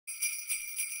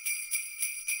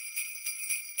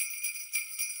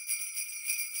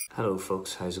Hello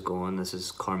folks, how's it going? This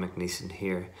is Cormac Neeson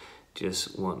here,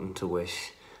 just wanting to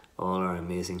wish all our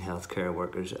amazing healthcare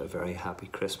workers a very happy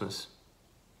Christmas.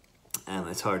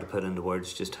 It's hard to put into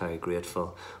words just how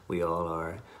grateful we all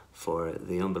are for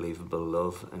the unbelievable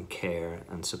love and care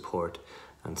and support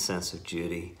and sense of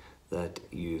duty that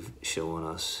you've shown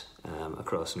us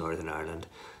across Northern Ireland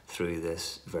through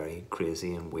this very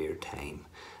crazy and weird time.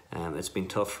 It's been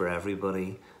tough for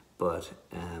everybody, but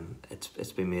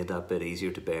it's been made that bit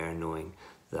easier to bear knowing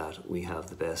that we have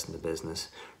the best in the business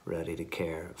ready to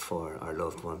care for our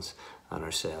loved ones and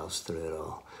ourselves through it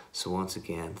all. So once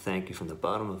again, thank you from the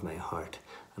bottom of my heart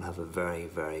and have a very,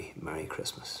 very Merry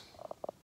Christmas.